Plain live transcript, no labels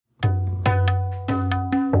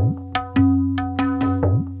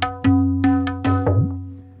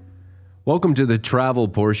Welcome to the travel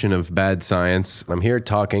portion of Bad Science. I'm here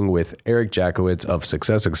talking with Eric Jackowitz of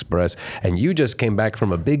Success Express, and you just came back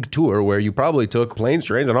from a big tour where you probably took planes,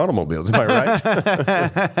 trains, and automobiles. Am I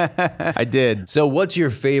right? I did. So what's your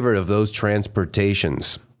favorite of those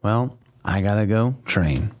transportations? Well, I gotta go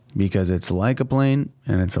train because it's like a plane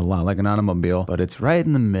and it's a lot like an automobile, but it's right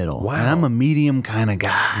in the middle. Wow. And I'm a medium kind of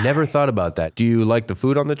guy. Never thought about that. Do you like the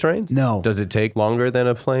food on the trains? No. Does it take longer than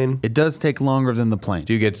a plane? It does take longer than the plane.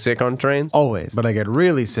 Do you get sick on trains? Always. But I get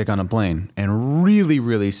really sick on a plane and really,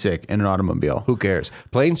 really sick in an automobile. Who cares?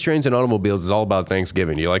 Planes, trains, and automobiles is all about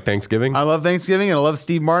Thanksgiving. Do you like Thanksgiving? I love Thanksgiving and I love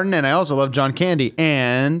Steve Martin and I also love John Candy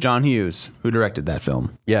and John Hughes, who directed that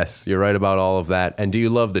film. Yes, you're right about all of that. And do you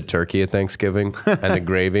love the turkey at Thanksgiving and the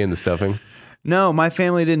gravy and the stuffing? No, my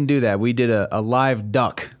family didn't do that. We did a live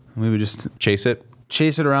duck. We would just Chase it?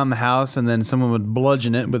 chase it around the house, and then someone would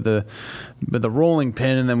bludgeon it with the rolling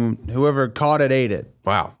pin, and then whoever caught it ate it.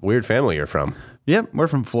 Wow, weird family you're from. Yep, we're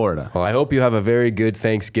from Florida. Well, I hope you have a very good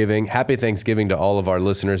Thanksgiving. Happy Thanksgiving to all of our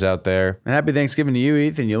listeners out there. And happy Thanksgiving to you,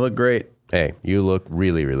 Ethan. You look great. Hey, you look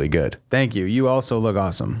really, really good. Thank you. You also look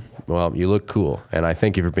awesome. Well, you look cool, and I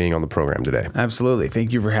thank you for being on the program today. Absolutely.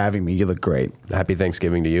 Thank you for having me. You look great. Happy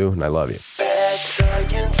Thanksgiving to you, and I love you. Bad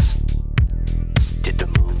science. Did the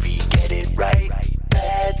movie get it right?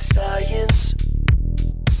 Bad science.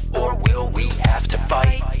 Or will we have to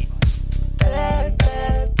fight? Bad science.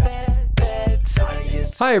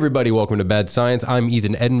 Hi, everybody. Welcome to Bad Science. I'm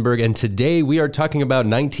Ethan Edinburgh, and today we are talking about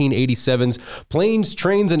 1987's Planes,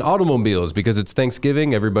 Trains, and Automobiles because it's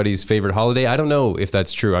Thanksgiving, everybody's favorite holiday. I don't know if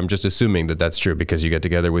that's true. I'm just assuming that that's true because you get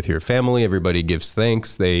together with your family. Everybody gives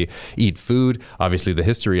thanks. They eat food. Obviously, the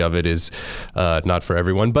history of it is not for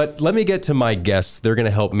everyone. But let me get to my guests. They're going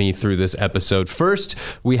to help me through this episode. First,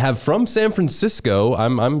 we have from San Francisco.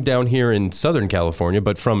 I'm down here in Southern California,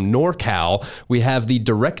 but from NorCal, we have the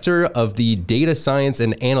director of the data science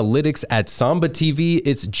and analytics at Samba TV.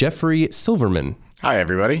 It's Jeffrey Silverman. Hi,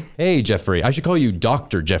 everybody. Hey, Jeffrey. I should call you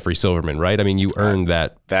Dr. Jeffrey Silverman, right? I mean, you earned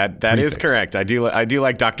that. That is correct. I do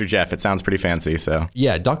like Dr. Jeff. It sounds pretty fancy. So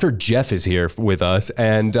yeah, Dr. Jeff is here with us,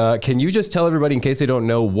 and can you just tell everybody, in case they don't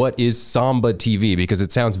know, what is Samba TV? Because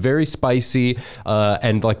it sounds very spicy,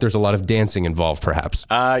 and like there's a lot of dancing involved, perhaps.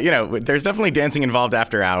 There's definitely dancing involved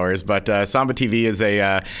after hours, but Samba TV is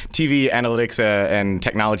a TV analytics and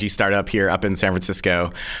technology startup here up in San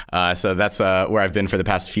Francisco. So that's where I've been for the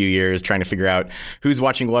past few years, trying to figure out who's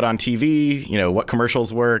watching what on TV, what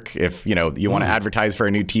commercials work. If, you want to advertise for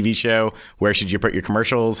a new TV show, where should you put your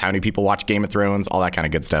commercials? How many people watch Game of Thrones? All that kind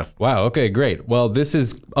of good stuff. Wow. Okay, great. Well, this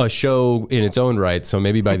is a show in its own right. So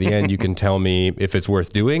maybe by the end you can tell me if it's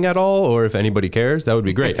worth doing at all or if anybody cares. That would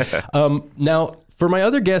be great. Now, for my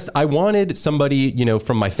other guest, I wanted somebody,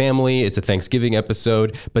 from my family. It's a Thanksgiving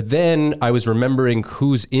episode. But then I was remembering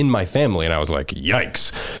who's in my family, and I was like,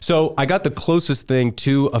 yikes. So I got the closest thing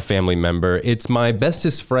to a family member. It's my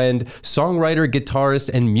bestest friend, songwriter,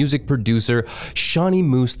 guitarist, and music producer, Shawnee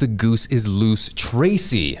Moose, the Goose is Loose,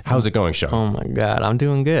 Tracy. How's it going, Sean? Oh, my God. I'm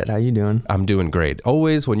doing good. How you doing? I'm doing great.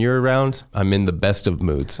 Always, when you're around, I'm in the best of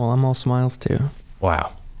moods. Well, I'm all smiles, too.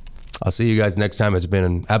 Wow. I'll see you guys next time. It's been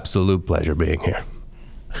an absolute pleasure being here.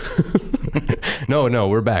 No,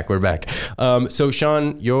 we're back. So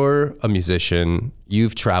Sean, you're a musician.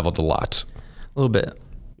 You've traveled a lot. A little bit.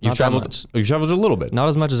 You've traveled a little bit. Not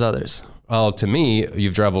as much as others. Well, to me,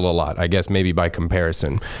 you've traveled a lot. I guess maybe by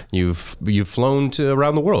comparison. You've flown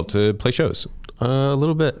around the world to play shows. A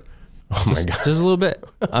little bit. Oh my God. Just a little bit.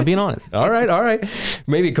 I'm being honest. All right.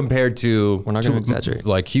 Maybe compared to... We're not going to exaggerate.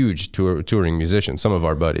 Like huge touring musicians, some of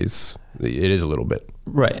our buddies, it is a little bit.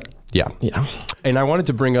 Right. Yeah. Yeah. And I wanted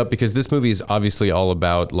to bring up, because this movie is obviously all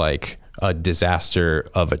about like a disaster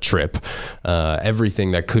of a trip.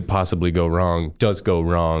 Everything that could possibly go wrong does go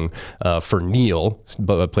wrong for Neil,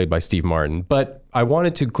 played by Steve Martin. But I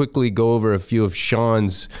wanted to quickly go over a few of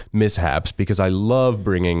Sean's mishaps because I love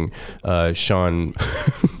bringing Sean...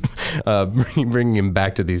 bringing him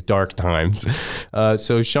back to these dark times.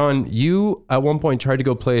 So Sean, you at one point tried to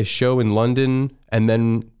go play a show in London, and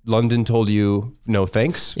then London told you no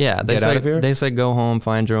thanks. Yeah, Get out of here. They said go home,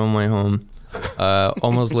 find your own way home.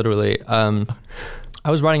 Almost literally. I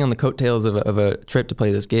was riding on the coattails of a trip to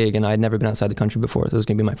play this gig, and I'd never been outside the country before. So it was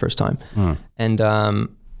gonna be my first time.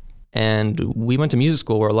 And we went to music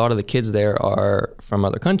school where a lot of the kids there are from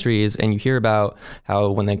other countries, and you hear about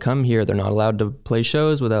how when they come here, they're not allowed to play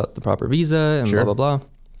shows without the proper visa and Sure. blah, blah, blah.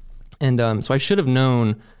 And so I should have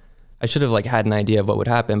had an idea of what would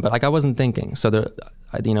happen, but like I wasn't thinking. So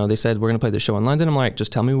they said, we're gonna play the show in London. I'm like,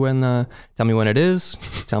 just tell me when it is,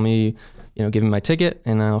 give me my ticket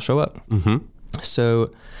and I'll show up. Mm-hmm. So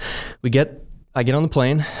we get I get on the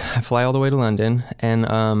plane, I fly all the way to London, and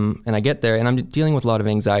I get there, and I'm dealing with a lot of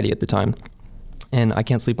anxiety at the time, and I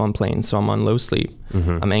can't sleep on planes, so I'm on low sleep.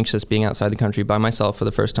 I'm anxious being outside the country by myself for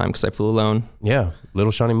the first time because I flew alone. Yeah,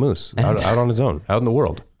 little Shawnee Moose out on his own, out in the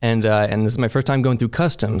world. And this is my first time going through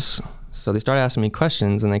customs, so they start asking me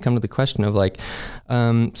questions, and they come to the question of like,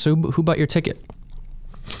 so who bought your ticket?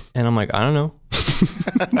 And I'm like, I don't know.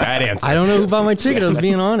 Bad answer. I don't know who bought my ticket. I was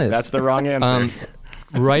being honest. That's the wrong answer.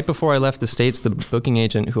 Right before I left the States, the booking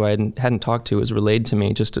agent who I hadn't talked to was relayed to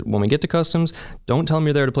me when we get to customs, don't tell them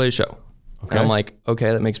you're there to play a show. Okay. And I'm like,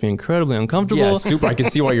 okay, that makes me incredibly uncomfortable. Yeah, super. I can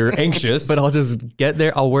see why you're anxious. But I'll just get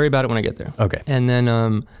there. I'll worry about it when I get there. Okay. And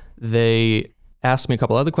then they asked me a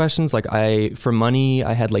couple other questions. Like for money,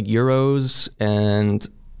 I had like euros, and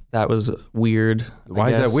that was weird. Why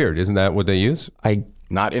is that weird? Isn't that what they use? I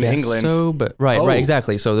Not in guess England. so, but right,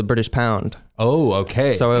 exactly. So the British pound. Oh,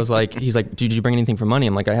 okay. So I was like, he's like, did you bring anything for money?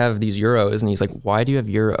 I'm like, I have these euros. And he's like, why do you have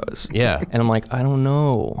euros? Yeah. And I'm like, I don't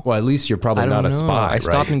know. Well, at least you're probably I don't not a know. spy, I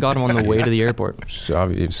stopped and got him on the way to the airport. So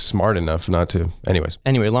he's smart enough not to. Anyways.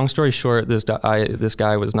 Anyway, long story short, this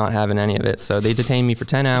guy was not having any of it. So they detained me for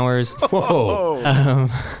 10 hours. Whoa.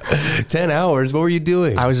 10 hours? What were you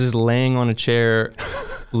doing? I was just laying on a chair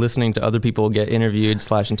listening to other people get interviewed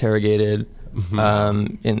 / interrogated.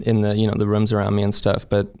 In the the rooms around me and stuff.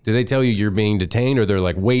 But did they tell you you're being detained, or they're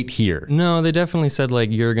like, wait here? No, they definitely said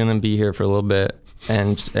like, you're gonna be here for a little bit,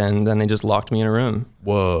 and then they just locked me in a room.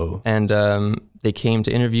 Whoa. And they came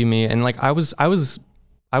to interview me, and like I was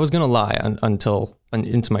gonna lie until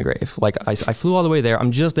into my grave. Like I flew all the way there.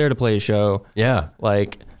 I'm just there to play a show. Yeah.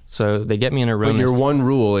 Like, so they get me in a room. But your one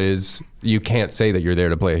rule is you can't say that you're there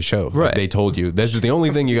to play a show. Right. Like they told you. This is the only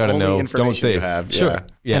thing you got to know. Don't say it. Sure.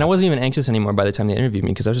 Yeah. And I wasn't even anxious anymore by the time they interviewed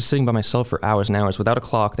me, because I was just sitting by myself for hours and hours without a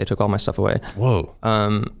clock. They took all my stuff away. Whoa.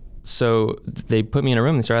 So they put me in a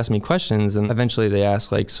room. They started asking me questions, and eventually they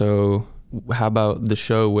asked like, so how about the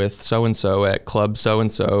show with so-and-so at club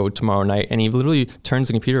so-and-so tomorrow night? And he literally turns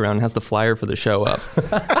the computer around and has the flyer for the show up.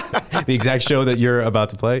 The exact show that you're about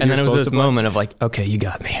to play? And then it was this moment of like, okay, you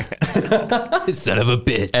got me. Son of a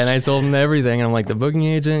bitch. And I told him everything. And I'm like, the booking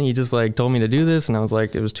agent, he just like told me to do this. And I was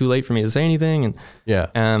like, it was too late for me to say anything. And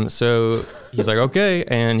yeah. So he's like, okay.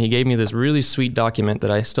 And he gave me this really sweet document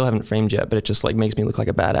that I still haven't framed yet, but it just like makes me look like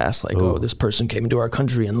a badass. Like, oh, this person came into our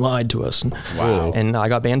country and lied to us. And, wow. And I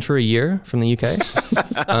got banned for a year from the UK.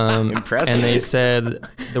 Impressive. And they said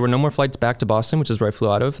there were no more flights back to Boston, which is where I flew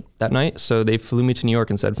out of that night. So they flew me to New York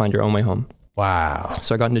and said, find your own way home. Wow.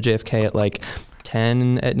 So I got into JFK at like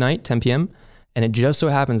 10 at night, 10 p.m. And it just so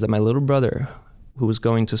happens that my little brother, who was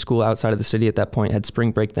going to school outside of the city at that point, had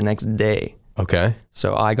spring break the next day. Okay.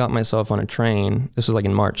 So I got myself on a train. This was like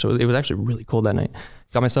in March. So it was actually really cold that night.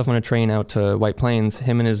 Got myself on a train out to White Plains.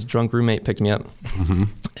 Him and his drunk roommate picked me up.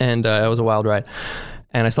 And it was a wild ride.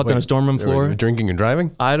 And I slept on his dorm room floor. Drinking and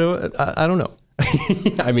driving? I don't know.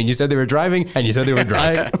 I mean, you said they were driving and you said they were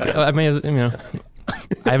drunk. I may have,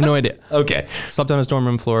 I have no idea. Okay. Slept on his dorm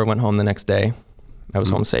room floor, went home the next day. I was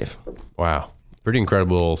home safe. Wow. Pretty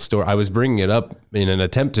incredible story. I was bringing it up in an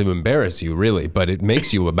attempt to embarrass you, really, but it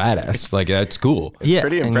makes you a badass. Like, that's cool. Yeah.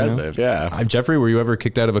 Pretty impressive, yeah. Jeffrey, were you ever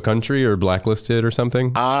kicked out of a country or blacklisted or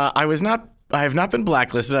something? I have not been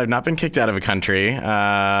blacklisted. I've not been kicked out of a country.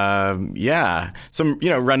 Yeah, some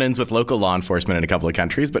run-ins with local law enforcement in a couple of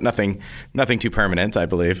countries, but nothing too permanent, I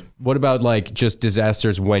believe. What about like just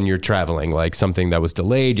disasters when you're traveling, like something that was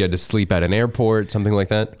delayed, you had to sleep at an airport, something like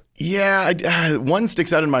that? Yeah, one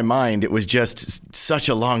sticks out in my mind. It was just such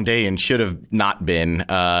a long day and should have not been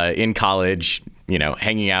in college.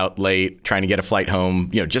 Hanging out late, trying to get a flight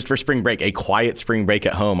home, just for spring break, a quiet spring break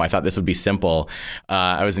at home. I thought this would be simple.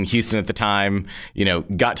 I was in Houston at the time,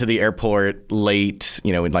 got to the airport late,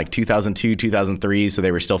 in like 2002, 2003. So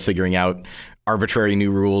they were still figuring out arbitrary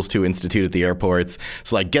new rules to institute at the airports.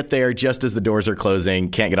 So like get there just as the doors are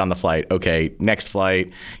closing, can't get on the flight. Okay, next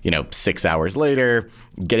flight, 6 hours later,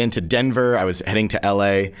 get into Denver. I was heading to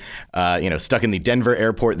LA, stuck in the Denver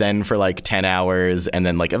airport then for like 10 hours and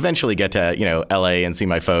then like eventually get to, LA and see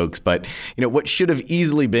my folks. But, what should have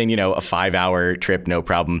easily been, a 5-hour trip, no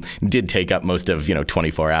problem, did take up most of,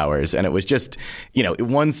 24 hours. And it was just,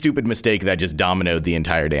 one stupid mistake that just dominoed the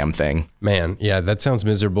entire damn thing. Man, yeah, that sounds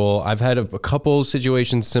miserable. I've had a couple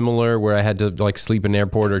situations similar where I had to like sleep in an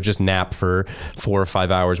airport or just nap for 4 or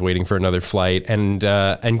 5 hours waiting for another flight. And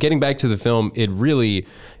getting back to the film, it really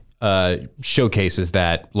showcases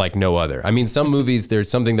that like no other. I mean, some movies, there's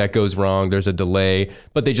something that goes wrong, there's a delay,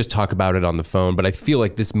 but they just talk about it on the phone. But I feel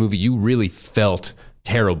like this movie, you really felt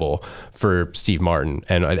terrible for Steve Martin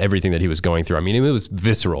and everything that he was going through. I mean, it was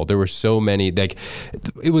visceral. There were so many, like,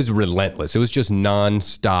 it was relentless. It was just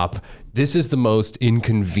nonstop. This is the most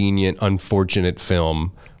inconvenient, unfortunate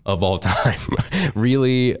film of all time.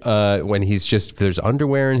 Really, when there's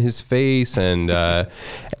underwear in his face, and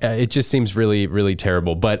it just seems really, really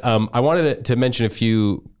terrible. But I wanted to mention a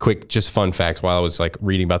few quick, just fun facts while I was like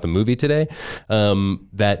reading about the movie today,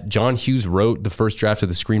 that John Hughes wrote the first draft of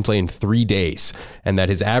the screenplay in 3 days, and that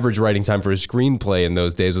his average writing time for a screenplay in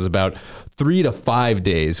those days was about 3 to 5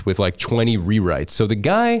 days with like 20 rewrites. So the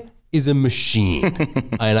guy is a machine.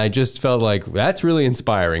 And I just felt like that's really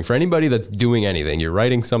inspiring for anybody that's doing anything. You're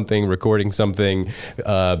writing something, recording something,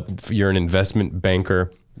 you're an investment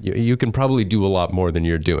banker. You can probably do a lot more than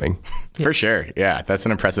you're doing. For sure. Yeah, that's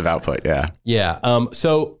an impressive output. Yeah. Yeah.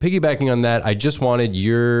 So piggybacking on that, I just wanted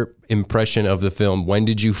your impression of the film. When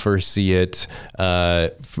did you first see it?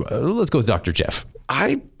 Let's go with Dr. Jeff.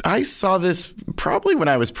 I saw this probably when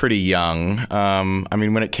I was pretty young. I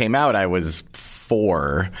mean, when it came out, I was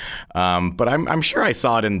 4, but I'm sure I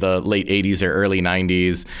saw it in the late 80s or early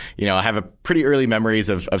 90s. You know, I have a pretty early memories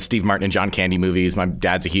of Steve Martin and John Candy movies. My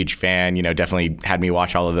dad's a huge fan, you know, definitely had me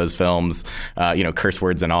watch all of those films, you know, curse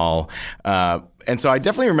words and all. And so I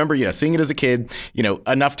definitely remember, you know, seeing it as a kid, you know,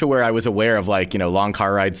 enough to where I was aware of, like, you know, long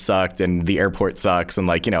car rides sucked and the airport sucks. And,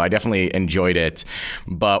 like, you know, I definitely enjoyed it.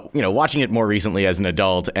 But, you know, watching it more recently as an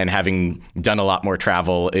adult and having done a lot more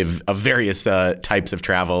travel of various types of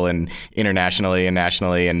travel, and internationally and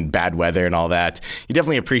nationally, and bad weather and all that, you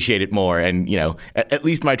definitely appreciate it more. And, you know, at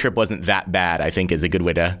least my trip wasn't that bad, I think, is a good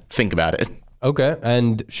way to think about it. Okay.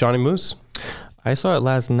 And Shawnee Moose? I saw it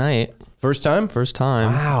last night. First time? First time.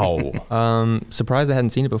 Wow. Surprised I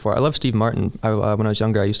hadn't seen it before. I love Steve Martin. When I was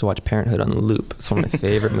younger, I used to watch Parenthood on loop. It's one of my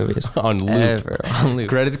favorite movies. On loop. Ever. On loop.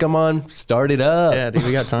 Credits come on. Start it up. Yeah, dude,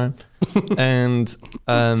 we got time. And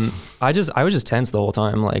I was just tense the whole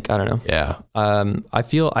time. Like, I don't know. Yeah. I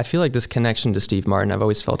feel like this connection to Steve Martin, I've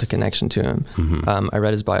always felt a connection to him. Mm-hmm. I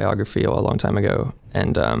read his biography a long time ago,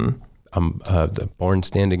 and Born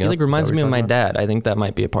Standing Up. He like reminds me of my dad. I think that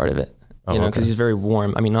might be a part of it. You know, because he's very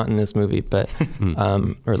warm. I mean, not in this movie, but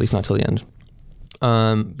or at least not till the end.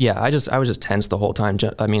 Yeah, I was just tense the whole time.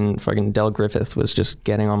 I mean, fucking Del Griffith was just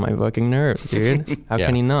getting on my fucking nerves, dude. How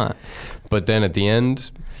can he not? But then at the end,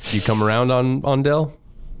 you come around on Del?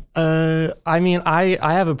 I mean, I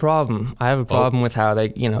have a problem. I have a problem with how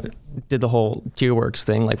they, you know, did the whole Tearworks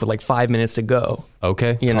thing, like with like 5 minutes to go.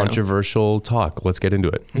 Okay, controversial talk. Let's get into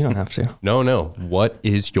it. You don't have to. No. What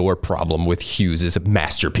is your problem with Hughes'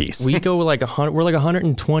 masterpiece? We go like we're like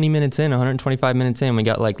 120 minutes in, 125 minutes in. We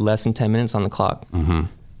got like less than 10 minutes on the clock. Mm-hmm.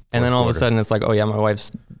 And then all of a sudden it's like, oh yeah, my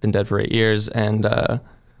wife's been dead for 8 years, and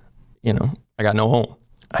you know, I got no home.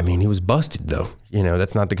 I mean, he was busted though. You know,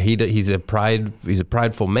 that's not the he's a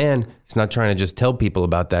prideful man. He's not trying to just tell people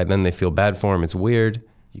about that. Then they feel bad for him. It's weird.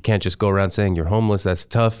 You can't just go around saying you're homeless. That's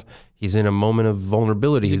tough. He's in a moment of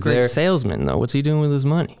vulnerability. He's a great salesman though. What's he doing with his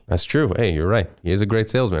money? That's true. Hey, you're right. He is a great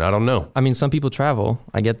salesman. I don't know. I mean, some people travel.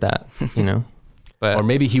 I get that, you know. But or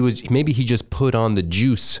maybe he just put on the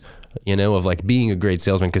juice, you know, of like being a great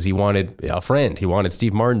salesman because he wanted a friend. He wanted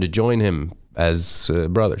Steve Martin to join him as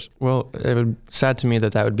brothers. Well, it would sad to me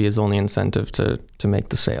that would be his only incentive to make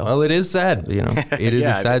the sale. Well, it is sad, you know. It is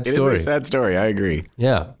a sad story. It is a sad story. I agree.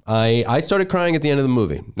 Yeah, I started crying at the end of the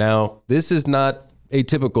movie. Now, this is not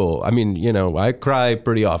atypical. I mean, you know, I cry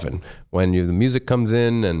pretty often when the music comes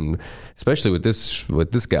in, and especially with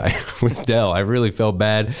this guy, with Del. I really felt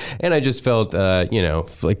bad, and I just felt, you know,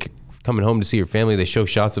 like coming home to see your family. They show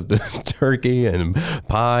shots of the turkey and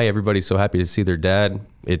pie. Everybody's so happy to see their dad.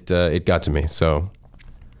 It got to me. So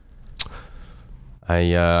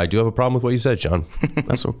I do have a problem with what you said, Sean.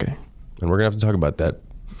 That's okay. And we're gonna have to talk about that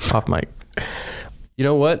off mic. You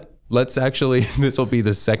know what? Let's actually, this will be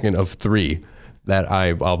the second of 3 that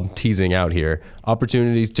I'm teasing out here.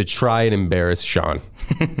 Opportunities to try and embarrass Sean.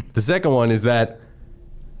 The second one is that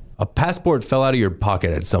a passport fell out of your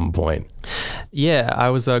pocket at some point. Yeah,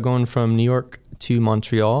 I was going from New York to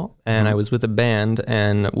Montreal, and I was with a band,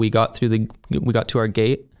 and we got to our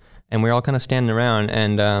gate, and we were all kind of standing around,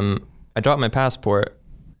 and I dropped my passport,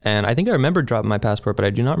 and I think I remember dropping my passport, but I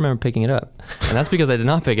do not remember picking it up, and that's because I did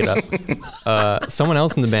not pick it up. Someone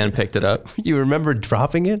else in the band picked it up. You remember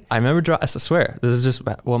dropping it? I remember I swear, this is just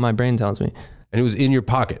what my brain tells me. And it was in your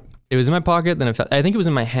pocket? It was in my pocket, then I think it was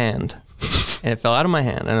in my hand, and it fell out of my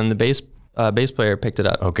hand, and then the bass player picked it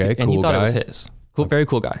up. Okay, and he thought it was his. Cool, very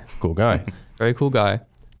cool guy. Cool guy. Very cool guy.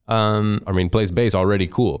 I mean, plays bass, already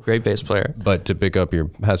cool. Great bass player. But to pick up your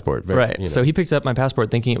passport. Right. You know. So he picked up my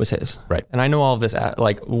passport thinking it was his. Right. And I know all of this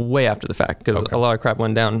like way after the fact because a lot of crap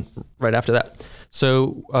went down right after that.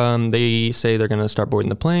 So they say they're going to start boarding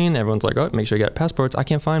the plane. Everyone's like, oh, make sure you got passports. I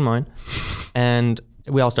can't find mine. And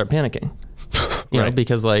we all start panicking, you know,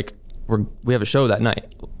 because like we have a show that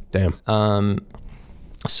night. Damn.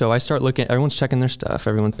 So I start looking, everyone's checking their stuff.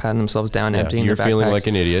 Everyone's patting themselves down, emptying their backpacks. You're feeling like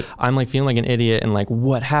an idiot. I'm like feeling like an idiot and like,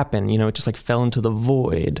 what happened? You know, it just like fell into the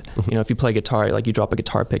void. You know, if you play guitar, like you drop a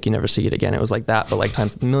guitar pick, you never see it again. It was like that, but like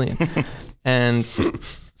times a million. And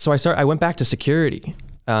so I went back to security.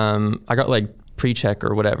 I got like pre-check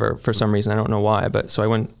or whatever for some reason. I don't know why, but so I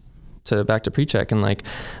went back to pre-check and like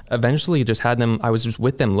eventually just had them, I was just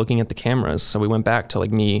with them looking at the cameras. So we went back to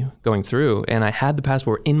like me going through and I had the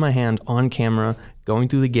passport in my hand on camera going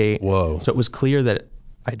through the gate. Whoa. So it was clear that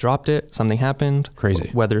I dropped it, something happened. Crazy.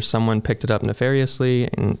 Whether someone picked it up nefariously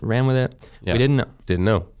and ran with it. Yeah. We didn't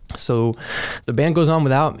know. So the band goes on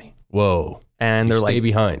without me. Whoa. And they're stay like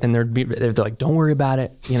behind. And they're like, don't worry about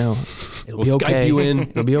it. You know, it'll be okay. Skype you in.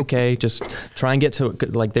 It'll be okay. Just try and get to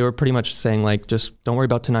it. Like they were pretty much saying like, just don't worry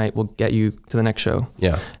about tonight. We'll get you to the next show.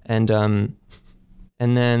 Yeah. And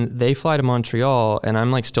then they fly to Montreal and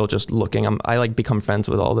I'm like still just looking. I like become friends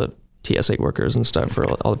with all the TSA workers and stuff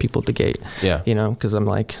for all the people at the gate. Yeah. You know, because I'm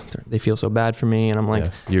like, they feel so bad for me and I'm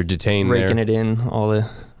like, you're detained raking there. it in all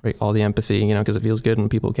the empathy, you know, because it feels good when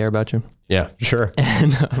people care about you. Yeah, sure.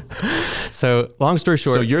 And so long story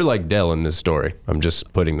short. So you're like Dell in this story. I'm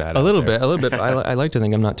just putting that a little bit. I like to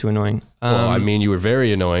think I'm not too annoying. Well, I mean, you were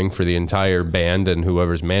very annoying for the entire band and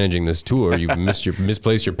whoever's managing this tour. You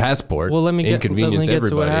misplaced your passport. Well, let me get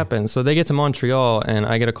to what happened. So they get to Montreal and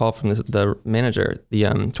I get a call from the manager,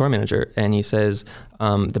 the tour manager, and he says,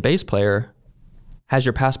 the bass player has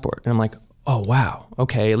your passport. And I'm like, oh, wow.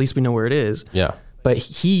 Okay, at least we know where it is. Yeah. But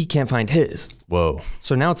he can't find his. Whoa.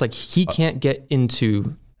 So now it's like he can't get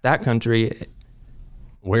into that country.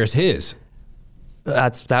 Where's his?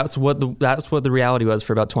 That's what the reality was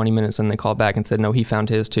for about 20 minutes, and they called back and said no, he found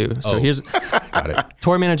his too. So here's got it.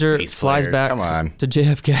 Tour manager Bass flies players, back come on. to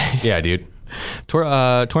JFK. Yeah, dude.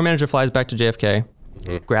 Tour manager flies back to JFK,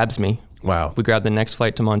 grabs me. Wow. We grab the next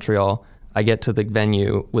flight to Montreal. I get to the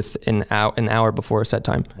venue with an hour before set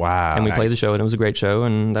time. Wow. And we play the Nice. show, and it was a great show,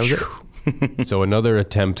 and that was it. So another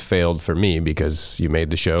attempt failed for me because you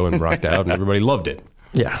made the show and rocked out and everybody loved it.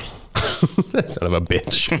 Yeah. Son of a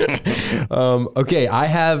bitch. Okay, I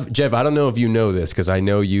have, Jeff, I don't know if you know this because I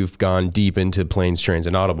know you've gone deep into planes, trains,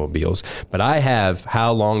 and automobiles, but I have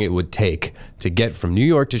how long it would take to get from New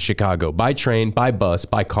York to Chicago by train, by bus,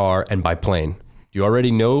 by car, and by plane. Do you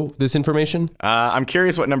already know this information? I'm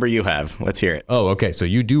curious what number you have. Let's hear it. Oh, okay, so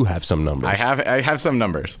you do have some numbers. I have some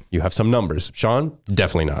numbers. You have some numbers. Sean?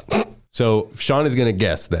 Definitely not. So Sean is going to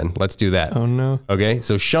guess then. Let's do that. Oh, no. Okay,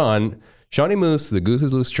 so Shawnee Moose, the Goose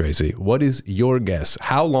is Loose Tracy, what is your guess?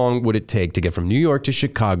 How long would it take to get from New York to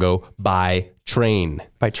Chicago by train?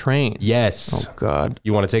 By train? Yes. Oh, God.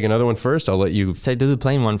 You want to take another one first? I'll let you. Do the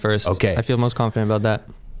plane one first. Okay. I feel most confident about that.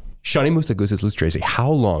 Shawnee Moose, the Goose is Loose Tracy,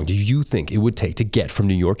 how long do you think it would take to get from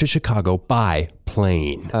New York to Chicago by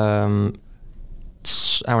plane? Hour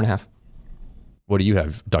and a half. What do you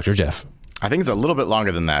have, Dr. Jeff? I think it's a little bit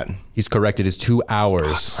longer than that. He's correct. It is 2 hours.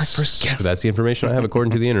 My first guess. That's the information I have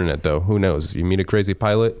according to the internet, though. Who knows? If you meet a crazy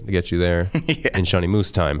pilot, to get you there in Shawnee Moose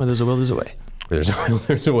time. Well, there's a will, there's a way.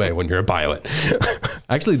 There's a way when you're a pilot.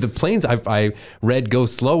 Actually, the planes I read go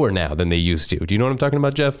slower now than they used to. Do you know what I'm talking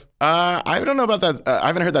about, Jeff? I don't know about that. I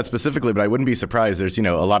haven't heard that specifically, but I wouldn't be surprised. There's,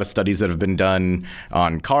 a lot of studies that have been done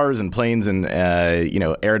on cars and planes and,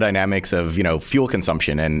 aerodynamics of, fuel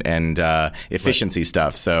consumption and efficiency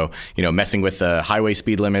stuff. So, messing with the highway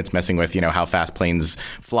speed limits, messing with, how fast planes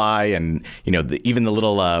fly and, even the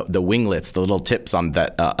little, the winglets, the little tips on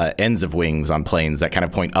that ends of wings on planes that kind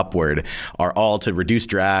of point upward are all to reduce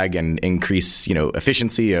drag and increase,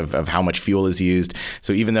 efficiency of how much fuel is used.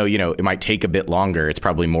 So even though, it might take a bit longer, it's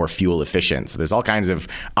probably more fuel efficient. So there's all kinds of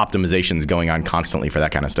optimizations going on constantly for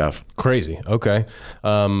that kind of stuff. Crazy. Okay.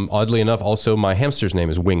 Oddly enough, also my hamster's name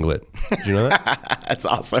is Winglet. Did you know that? That's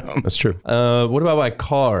awesome. That's true. What about by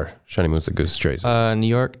car? Shawnee Moose, the Goose Tracy. New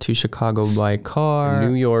York to Chicago by car.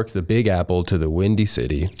 New York, the Big Apple to the Windy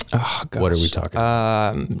City. Oh, gosh. What are we talking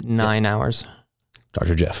about? 9 hours.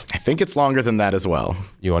 Dr. Jeff. I think it's longer than that as well.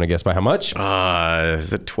 You want to guess by how much?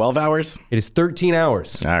 Is it 12 hours? It is 13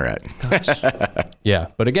 hours. All right. Yeah,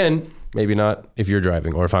 but again, maybe not if you're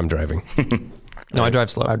driving or if I'm driving. No, I drive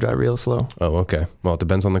slow. I drive real slow. Oh, okay. Well, it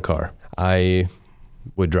depends on the car. I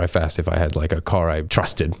would drive fast if I had like a car I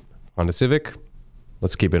trusted. On a Civic,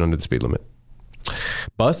 let's keep it under the speed limit.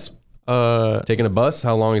 Bus? Taking a bus,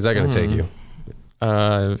 how long is that going to take you?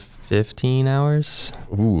 15 hours.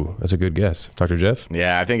 Ooh, that's a good guess. Dr. Jeff?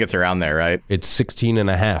 Yeah, I think it's around there, right? It's 16 and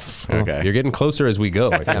a half. Okay. You're getting closer as we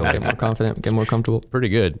go, I feel like. Get more confident, get more comfortable. Pretty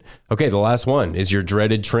good. Okay, the last one is your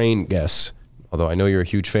dreaded train guess. Although I know you're a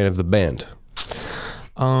huge fan of the band.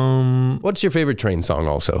 What's your favorite train song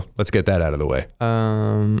also? Let's get that out of the way.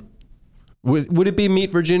 Would it be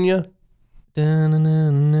Meet Virginia?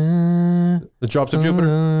 The Drops of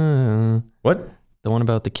Jupiter? What? The one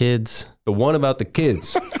about the kids. The one about the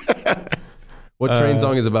kids. What train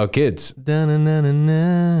song is about kids? Calling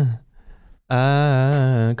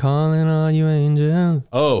all you angels.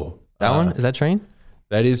 Oh. That one? Is that Train?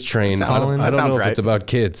 That is Train. I don't know if it's about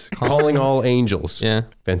kids. Calling All Angels. Yeah.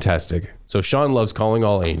 Fantastic. So Sean loves Calling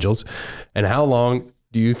All Angels. And how long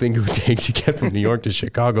do you think it would take to get from New York to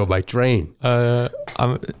Chicago by train? I'm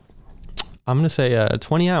going to say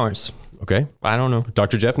 20 hours. Okay. I don't know.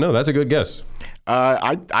 Dr. Jeff, no, that's a good guess.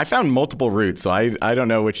 I found multiple routes, so I don't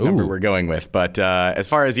know which number we're going with. But as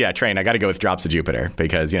far as, train, I got to go with Drops of Jupiter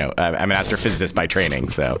because, I'm an astrophysicist by training.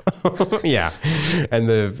 So yeah. And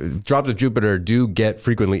the Drops of Jupiter do get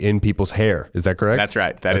frequently in people's hair. Is that correct? That's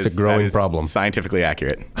right. That's a growing problem. Scientifically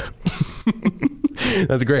accurate.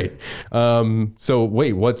 That's great. So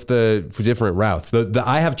wait, what's the different routes?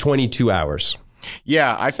 I have 22 hours.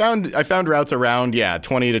 Yeah, I found routes around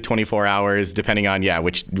 20 to 24 hours depending on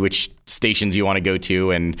which stations you want to go to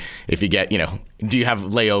and if you get, do you have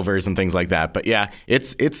layovers and things like that. But yeah,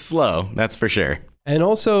 it's slow, that's for sure. And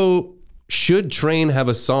also, should Train have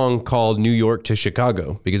a song called New York to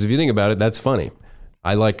Chicago? Because if you think about it, that's funny.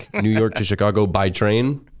 I like New York to Chicago by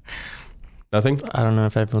train. Nothing? I don't know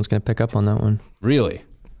if everyone's going to pick up on that one. Really?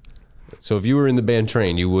 So if you were in the band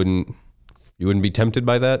Train, you wouldn't be tempted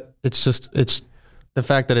by that? It's the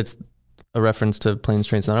fact that it's a reference to planes,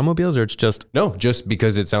 trains, and automobiles, or it's just... No, just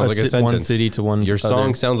because it sounds like a sentence. One city to one Your other.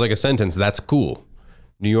 song sounds like a sentence. That's cool.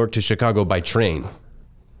 New York to Chicago by train.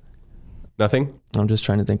 Nothing? I'm just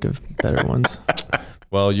trying to think of better ones.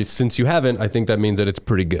 Well, since you haven't, I think that means that it's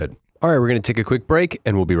pretty good. All right, we're going to take a quick break,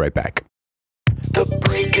 and we'll be right back. The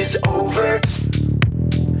break is over.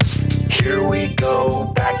 Here we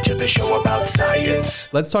go, back to the show about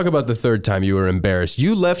science. Let's talk about the third time you were embarrassed.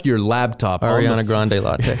 You left your laptop Ariana Grande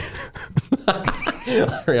latte.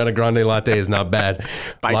 Ariana Grande latte is not bad.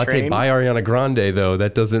 Latte train? by Ariana Grande, though,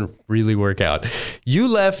 that doesn't really work out. You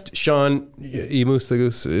left, Sean, Imus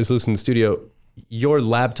is listening in the studio, your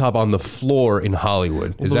laptop on the floor in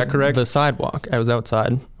Hollywood. Is that correct? The sidewalk. I was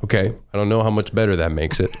outside. Okay. I don't know how much better that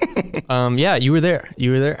makes it. Yeah, you were there.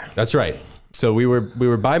 You were there. That's right. So we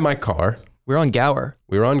were by my car. We were on Gower.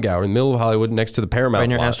 We were on Gower in the middle of Hollywood next to the Paramount Right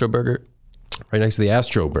near lot. Astro Burger. Right next to the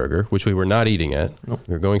Astro Burger, which we were not eating at. Nope.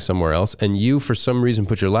 We were going somewhere else. And you, for some reason,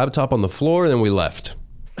 put your laptop on the floor and then we left.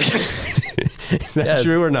 Is that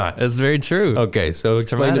true or not? It's very true. Okay, so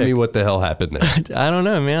explain to me what the hell happened there. I don't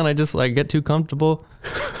know, man. I just get too comfortable.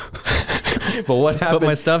 But what happened? Put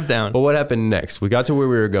my stuff down. But what happened next? We got to where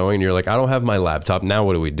we were going and you're like, I don't have my laptop. Now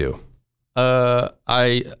what do we do?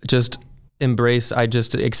 I just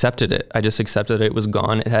accepted it. I just accepted it was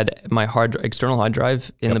gone. It had my external hard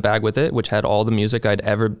drive in the bag with it, which had all the music I'd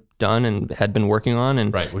ever done and had been working on.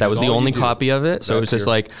 And that was the only copy of it. So it was just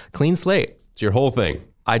clean slate. It's your whole thing.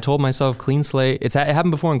 I told myself clean slate. It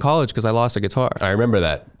happened before in college because I lost a guitar. I remember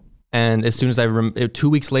that. And as soon as 2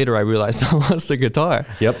 weeks later, I realized I lost a guitar.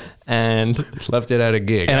 Yep. And left it at a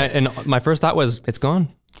gig. And my first thought was, it's gone.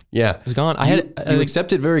 Yeah. It's gone. You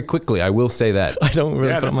accept it very quickly. I will say that. I don't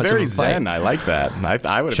really put that's much very of a fight. zen. I like that.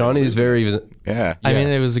 I would. Sean is very. Yeah. I mean,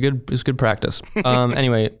 it was good practice.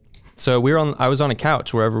 Anyway, so I was on a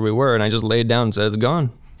couch wherever we were, and I just laid down and said, "It's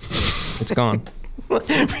gone. It's gone."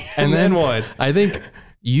 And then what? I think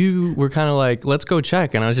you were kind of like, "Let's go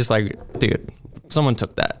check," and I was just like, "Dude, someone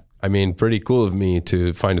took that." I mean, pretty cool of me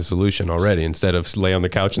to find a solution already instead of lay on the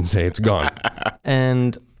couch and say it's gone.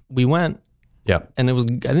 And we went. Yeah. And it was,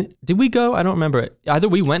 did we go? I don't remember it. Either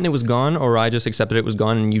we went and it was gone, or I just accepted it was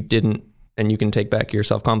gone and you didn't, and you can take back your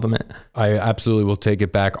self-compliment. I absolutely will take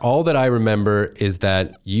it back. All that I remember is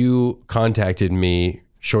that you contacted me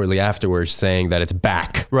shortly afterwards saying that it's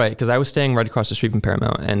back. Right, because I was staying right across the street from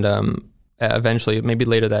Paramount, and eventually, maybe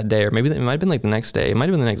later that day, or maybe it might have been the next day. It might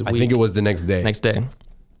have been the next week. I think it was the next day. Next day.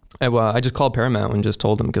 I just called Paramount and just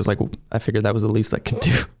told them because I figured that was the least I could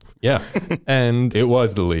do. Yeah. And it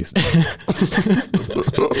was the least.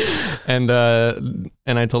 and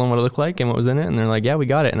I told them what it looked like and what was in it, and they're like, "Yeah, we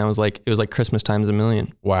got it." And I was like, it was like Christmas times a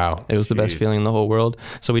million. Wow. It was the best feeling in the whole world.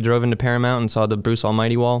 So we drove into Paramount and saw the Bruce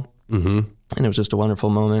Almighty wall. Mm-hmm. And it was just a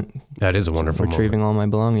wonderful moment. That is a wonderful retrieving moment. all my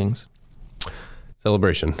belongings.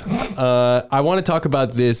 Celebration. I want to talk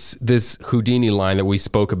about this Houdini line that we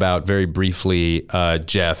spoke about very briefly,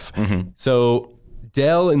 Jeff. So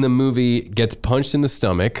Dell in the movie gets punched in the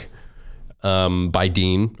stomach by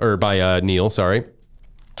Neil, sorry.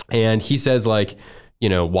 And he says, like, you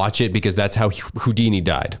know, watch it because that's how Houdini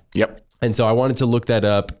died. Yep. And so I wanted to look that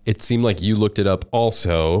up. It seemed like you looked it up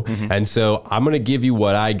also. And so I'm going to give you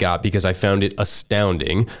what I got because I found it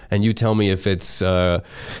astounding. And you tell me if it's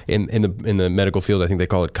in the medical field, I think they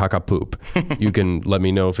call it caca poop. You can let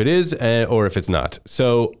me know if it is or if it's not.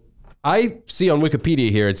 So I see on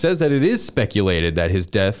Wikipedia here, it says that it is speculated that his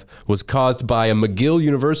death was caused by a McGill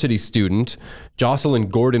University student, Jocelyn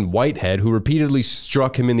Gordon Whitehead, who repeatedly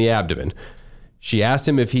struck him in the abdomen. She asked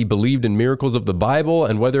him if he believed in miracles of the Bible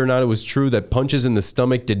and whether or not it was true that punches in the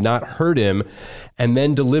stomach did not hurt him, and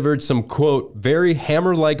then delivered some, quote, very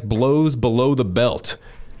hammer-like blows below the belt.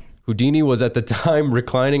 Houdini was at the time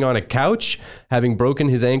reclining on a couch, having broken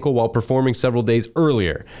his ankle while performing several days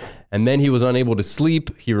earlier. And then he was unable to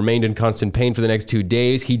sleep. He remained in constant pain for the next 2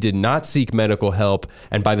 days. He did not seek medical help.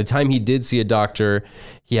 And by the time he did see a doctor,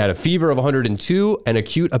 he had a fever of 102 and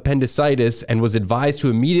acute appendicitis and was advised to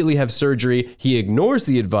immediately have surgery. He ignores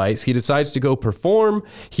the advice. He decides to go perform.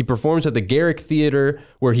 He performs at the Garrick Theater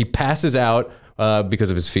where he passes out because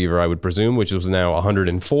of his fever, I would presume, which was now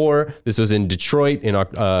 104. This was in Detroit in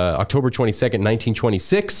October 22nd,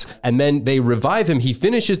 1926. And then they revive him. He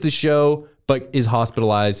finishes the show, but is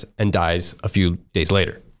hospitalized and dies a few days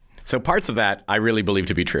later. So parts of that I really believe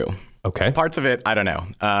to be true. Okay. Parts of it, I don't know.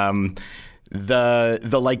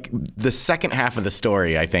 The second half of the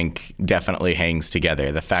story, I think, definitely hangs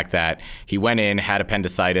together. The fact that he went in, had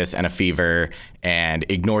appendicitis and a fever, and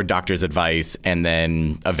ignored doctor's advice, and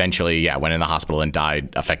then eventually, went in the hospital and died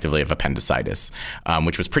effectively of appendicitis,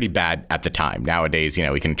 which was pretty bad at the time. Nowadays,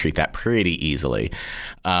 we can treat that pretty easily.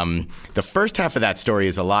 The first half of that story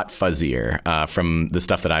is a lot fuzzier from the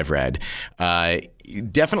stuff that I've read.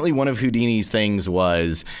 Definitely one of Houdini's things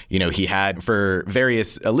was, he had, for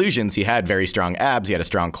various illusions, he had very strong abs, he had a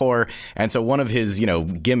strong core. And so one of his,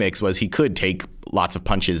 gimmicks was he could take lots of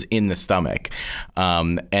punches in the stomach.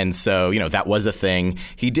 And so, that was a thing.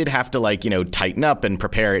 He did have to tighten up and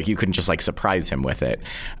prepare it. You couldn't just surprise him with it,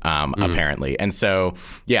 apparently. And so,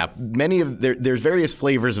 there's various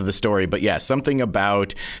flavors of the story, but something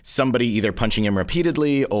about somebody either punching him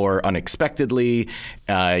repeatedly or unexpectedly,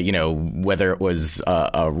 whether it was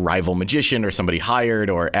a rival magician or somebody hired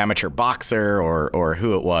or amateur boxer or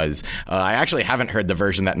who it was. I actually haven't heard the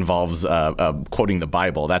version that involves quoting the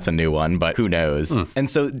Bible. That's a new one, but who knows? And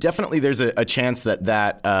so definitely there's a chance that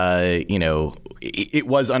it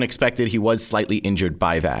was unexpected. He was slightly injured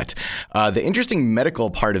by that. The interesting medical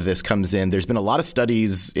part of this comes in. There's been a lot of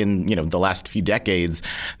studies in the last few decades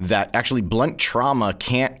that actually blunt trauma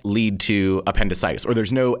can't lead to appendicitis, or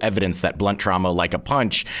there's no evidence that blunt trauma like a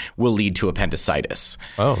punch will lead to appendicitis.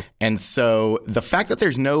 Oh. And so the fact that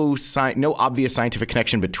there's no obvious scientific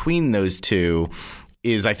connection between those two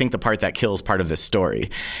is, I think, the part that kills part of this story.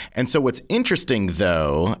 And so what's interesting,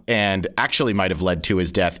 though, and actually might have led to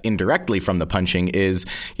his death indirectly from the punching is,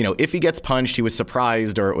 if he gets punched, he was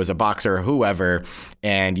surprised, or it was a boxer or whoever,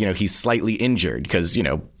 and, he's slightly injured because,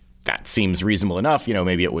 that seems reasonable enough.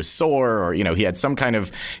 Maybe it was sore, or, he had some kind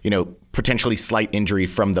of, potentially slight injury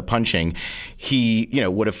from the punching. He,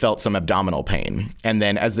 would have felt some abdominal pain. And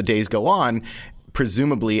then as the days go on,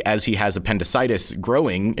 presumably as he has appendicitis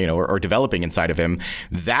growing, or developing inside of him,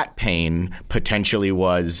 that pain potentially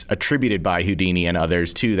was attributed by Houdini and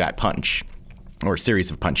others to that punch or series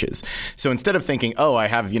of punches. So instead of thinking, oh, I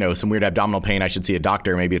have, some weird abdominal pain, I should see a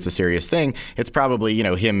doctor, maybe it's a serious thing, it's probably,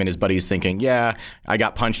 him and his buddies thinking, yeah, I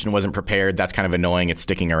got punched and wasn't prepared. That's kind of annoying. It's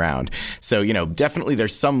sticking around. So, definitely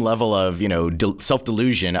there's some level of,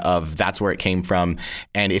 self-delusion of that's where it came from.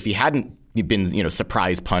 And if he hadn't been,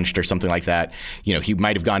 surprise punched or something like that, he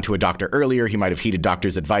might have gone to a doctor earlier. He might have heeded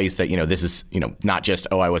doctor's advice that, this is, not just,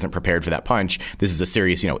 oh, I wasn't prepared for that punch. This is a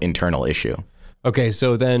serious, internal issue. Okay,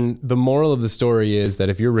 so then the moral of the story is that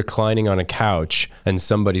if you're reclining on a couch and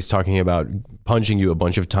somebody's talking about punching you a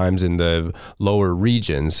bunch of times in the lower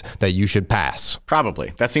regions, that you should pass.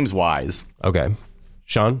 Probably. That seems wise. Okay.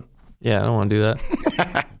 Sean? Yeah, I don't want to do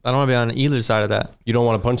that. I don't want to be on either side of that. You don't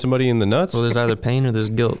want to punch somebody in the nuts? Well, there's either pain or there's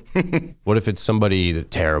guilt. What if it's somebody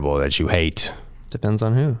terrible that you hate? Depends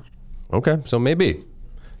on who. Okay, so maybe.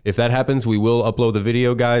 If that happens, we will upload the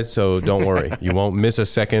video, guys, so don't worry. You won't miss a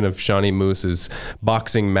second of Shawnee Moose's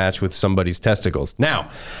boxing match with somebody's testicles. Now,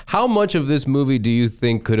 how much of this movie do you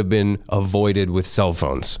think could have been avoided with cell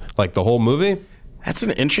phones? Like the whole movie? That's an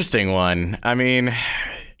interesting one. I mean,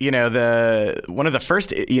 one of the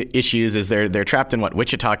first issues is they're trapped in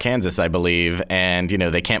Wichita, Kansas, I believe, and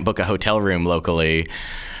they can't book a hotel room locally.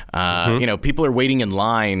 People are waiting in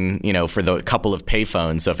line, for the couple of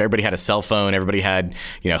payphones. So if everybody had a cell phone, everybody had,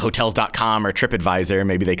 hotels.com or TripAdvisor,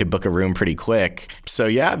 maybe they could book a room pretty quick. So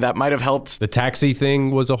yeah, that might have helped. The taxi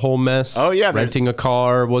thing was a whole mess. Oh yeah. Renting a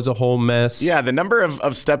car was a whole mess. Yeah. The number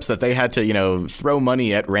of steps that they had to, throw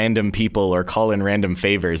money at random people or call in random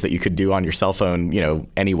favors that you could do on your cell phone,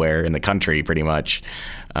 anywhere in the country pretty much.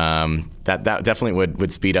 That definitely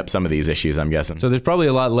would speed up some of these issues, I'm guessing. So there's probably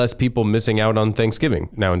a lot less people missing out on Thanksgiving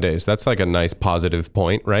nowadays. That's like a nice positive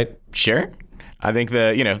point, right? Sure. I think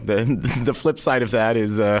the flip side of that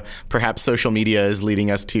is perhaps social media is leading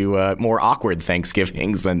us to more awkward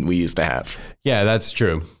Thanksgivings than we used to have. Yeah, that's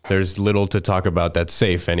true. There's little to talk about that's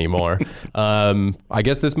safe anymore. I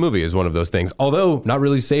guess this movie is one of those things, although not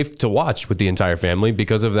really safe to watch with the entire family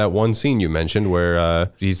because of that one scene you mentioned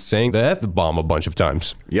where he's saying the F-bomb a bunch of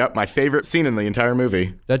times. Yep, my favorite scene in the entire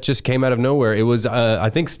movie. That just came out of nowhere. It was, I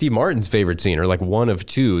think, Steve Martin's favorite scene, or like one of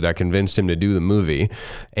two that convinced him to do the movie.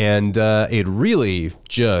 And it really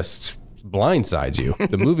just blindsides you.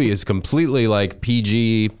 The movie is completely like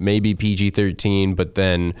PG, maybe PG-13, but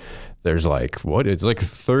then there's it's like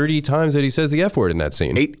 30 times that he says the F word in that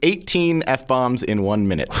scene. 18 F-bombs in 1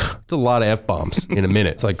 minute. It's a lot of F-bombs in a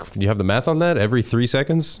minute. It's like, you have the math on that? Every 3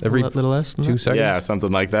 seconds? Every little less than 2 that? seconds? Yeah,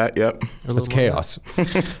 something like that. Yep. That's chaos.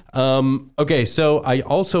 Okay, so I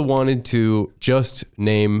also wanted to just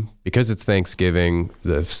name, because it's Thanksgiving,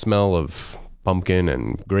 the smell of pumpkin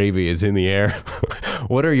and gravy is in the air.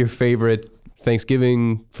 What are your favorite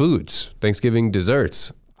Thanksgiving foods, Thanksgiving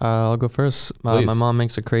desserts? I'll go first. My mom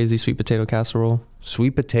makes a crazy sweet potato casserole.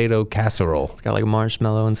 Sweet potato casserole. It's got like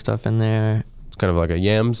marshmallow and stuff in there. It's kind of like a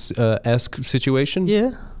yams-esque situation?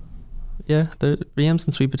 Yeah. The yams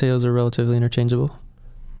and sweet potatoes are relatively interchangeable.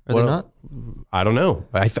 Are they not? I don't know.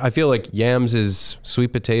 I feel like yams is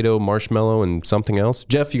sweet potato, marshmallow, and something else.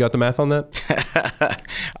 Jeff, you got the math on that?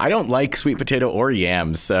 I don't like sweet potato or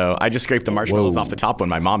yams, so I just scrape the marshmallows off the top when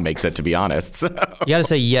my mom makes it, to be honest. So. You got to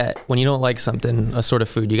say yet. When you don't like something, a sort of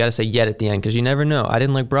food, you got to say yet at the end, because you never know. I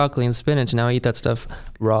didn't like broccoli and spinach, and now I eat that stuff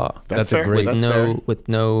raw. That's fair. With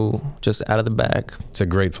no, just out of the bag. It's a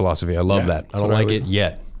great philosophy. I love that. I don't like it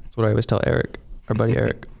yet. That's what I always tell Eric, our buddy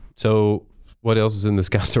Eric. So what else is in this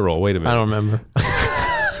casserole? Wait a minute. I don't remember.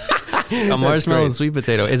 A marshmallow and sweet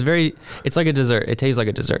potato. It's like a dessert. It tastes like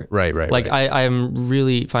a dessert. Right. Like I am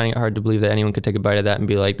really finding it hard to believe that anyone could take a bite of that and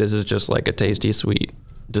be like, this is just like a tasty sweet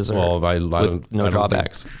dessert. Well, I with no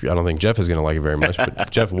drawbacks. I don't think Jeff is going to like it very much.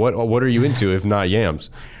 But Jeff, what are you into if not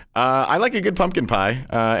yams? I like a good pumpkin pie,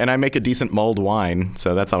 and I make a decent mulled wine,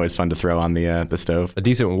 so that's always fun to throw on the stove. A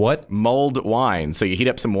decent what? Mulled wine. So you heat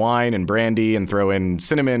up some wine and brandy and throw in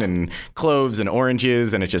cinnamon and cloves and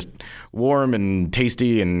oranges, and it's just warm and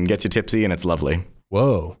tasty and gets you tipsy, and it's lovely.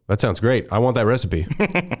 Whoa, that sounds great. I want that recipe.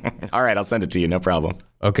 All right, I'll send it to you. No problem.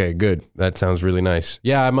 Okay, good. That sounds really nice.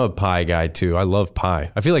 Yeah, I'm a pie guy too. I love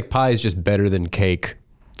pie. I feel like pie is just better than cake.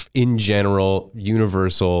 In general,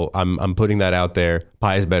 universal, I'm putting that out there.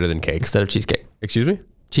 Pie is better than cake. Instead of cheesecake. Excuse me?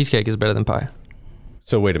 Cheesecake is better than pie.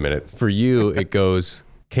 So wait a minute. For you, it goes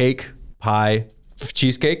cake, pie,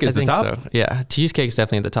 cheesecake is the top? So. Yeah, cheesecake's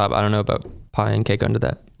definitely at the top. I don't know about pie and cake under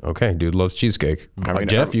that. Okay, dude loves cheesecake. I mean,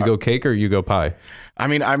 Jeff, you go cake or you go pie? I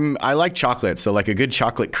mean, I like chocolate, so like a good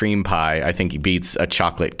chocolate cream pie, I think beats a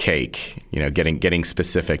chocolate cake. Getting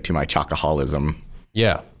specific to my chocoholism.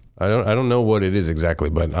 Yeah. I don't know what it is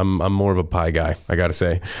exactly, but I'm more of a pie guy, I gotta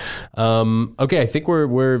say. Okay, I think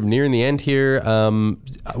we're nearing the end here.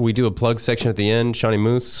 We do a plug section at the end. Shawnee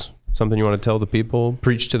Moose, something you want to tell the people?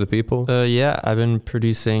 Preach to the people? Yeah, I've been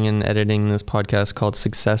producing and editing this podcast called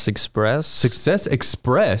Success Express. Success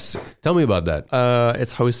Express? Tell me about that.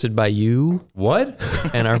 It's hosted by you. What?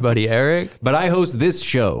 And our buddy Eric. But I host this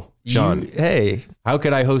show, Sean. Hey. How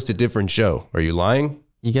could I host a different show? Are you lying?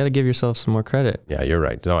 You got to give yourself some more credit. Yeah, you're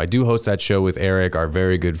right. No, I do host that show with Eric, our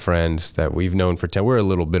very good friends that we've known for 10. We're a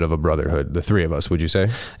little bit of a brotherhood, the three of us, would you say?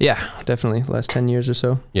 Yeah, definitely. Last 10 years or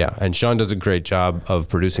so. Yeah, and Sean does a great job of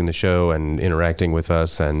producing the show and interacting with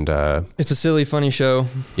us. And it's a silly, funny show.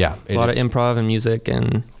 Yeah. A lot of improv and music.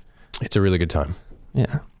 And it's a really good time.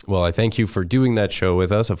 Yeah. Well, I thank you for doing that show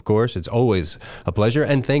with us, of course. It's always a pleasure.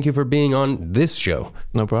 And thank you for being on this show.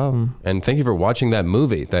 No problem. And thank you for watching that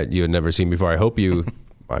movie that you had never seen before. I hope you...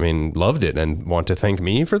 loved it and want to thank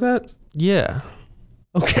me for that? Yeah.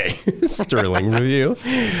 Okay. Sterling review.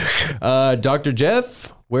 Dr.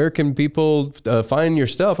 Jeff, where can people find your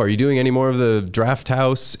stuff? Are you doing any more of the Draft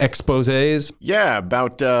House exposés? Yeah,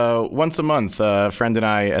 about once a month, a friend and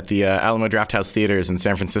I at the Alamo Draft House Theaters in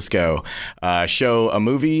San Francisco show a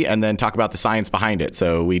movie and then talk about the science behind it.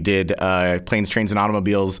 So we did Planes, Trains, and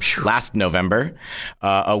Automobiles last November.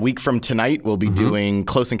 A week from tonight, we'll be doing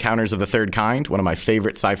Close Encounters of the Third Kind, one of my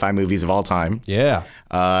favorite sci-fi movies of all time. Yeah.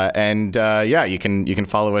 You can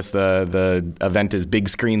follow us. The event is Big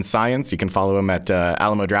Screen Science. You can follow them at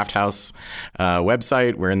Alamo Draft House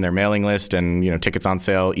website. We're in their mailing list, and tickets on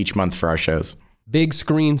sale each month for our shows. Big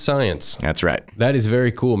Screen Science. That's right. That is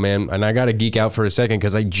very cool, man. And I got to geek out for a second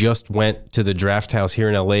because I just went to the Draft House here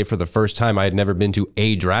in LA for the first time. I had never been to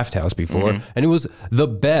a Draft House before, and it was the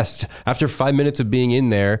best. After 5 minutes of being in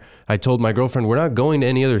there, I told my girlfriend, we're not going to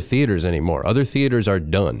any other theaters anymore. Other theaters are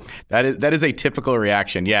done. That is a typical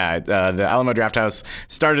reaction. Yeah, the Alamo Draft House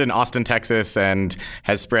started in Austin, Texas, and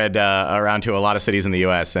has spread around to a lot of cities in the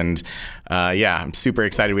U.S. And I'm super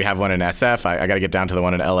excited we have one in SF. I got to get down to the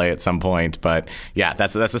one in LA at some point. But yeah,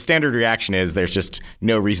 that's the standard reaction is there's just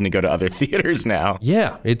no reason to go to other theaters now.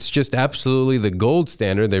 Yeah, it's just absolutely the gold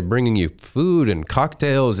standard. They're bringing you food and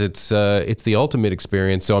cocktails. It's the ultimate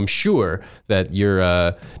experience. So I'm sure that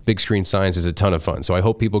your Big Screen Science is a ton of fun. So I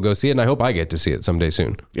hope people go see it, and I hope I get to see it someday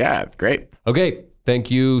soon. Yeah, great. Okay.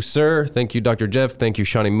 Thank you, sir. Thank you, Dr. Jeff. Thank you,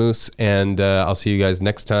 Shawnee Moose. And I'll see you guys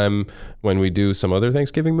next time when we do some other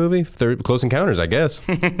Thanksgiving movie. Close Encounters, I guess.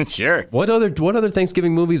 Sure. What other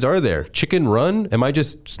Thanksgiving movies are there? Chicken Run? Am I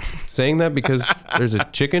just saying that because there's a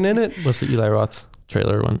chicken in it? What's the Eli Roth's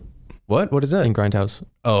trailer one? What is that? In Grindhouse.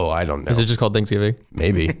 Oh, I don't know. Is it just called Thanksgiving?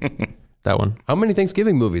 Maybe. That one. How many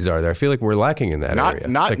Thanksgiving movies are there? I feel like we're lacking in that area.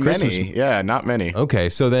 Not Like many. Yeah, not many. Okay,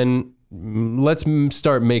 so then let's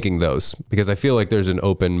start making those because I feel like there's an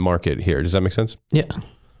open market here. Does that make sense? Yeah.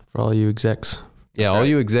 For all you execs. Yeah, all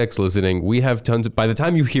you execs listening, we have tons of, by the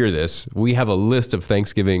time you hear this, we have a list of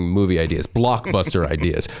Thanksgiving movie ideas, blockbuster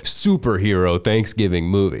ideas, superhero Thanksgiving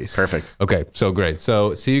movies. Perfect. Okay, so great.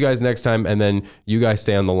 So see you guys next time, and then you guys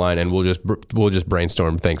stay on the line, and we'll just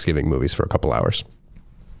brainstorm Thanksgiving movies for a couple hours.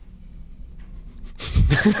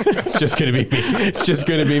 It's just gonna be me. It's just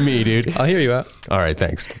gonna be me, dude. I'll hear you out. All right,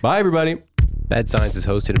 thanks. Bye, everybody. Bad Science is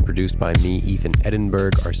hosted and produced by me, Ethan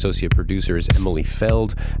Edinburgh. Our associate producer is Emily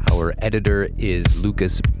Feld. Our editor is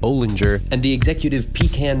Lucas Bollinger. And the executive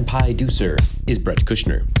pecan pie deucer is Brett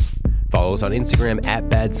Kushner. Follow us on Instagram at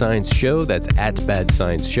Bad Science Show. That's at Bad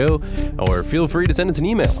Science Show. Or feel free to send us an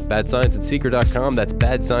email, badscience@seeker.com. That's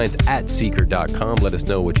badscience@seeker.com. Let us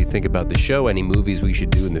know what you think about the show, any movies we should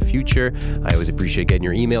do in the future. I always appreciate getting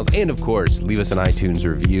your emails. And of course, leave us an iTunes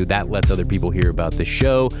review. That lets other people hear about the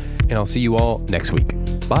show. And I'll see you all next week.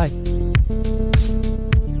 Bye.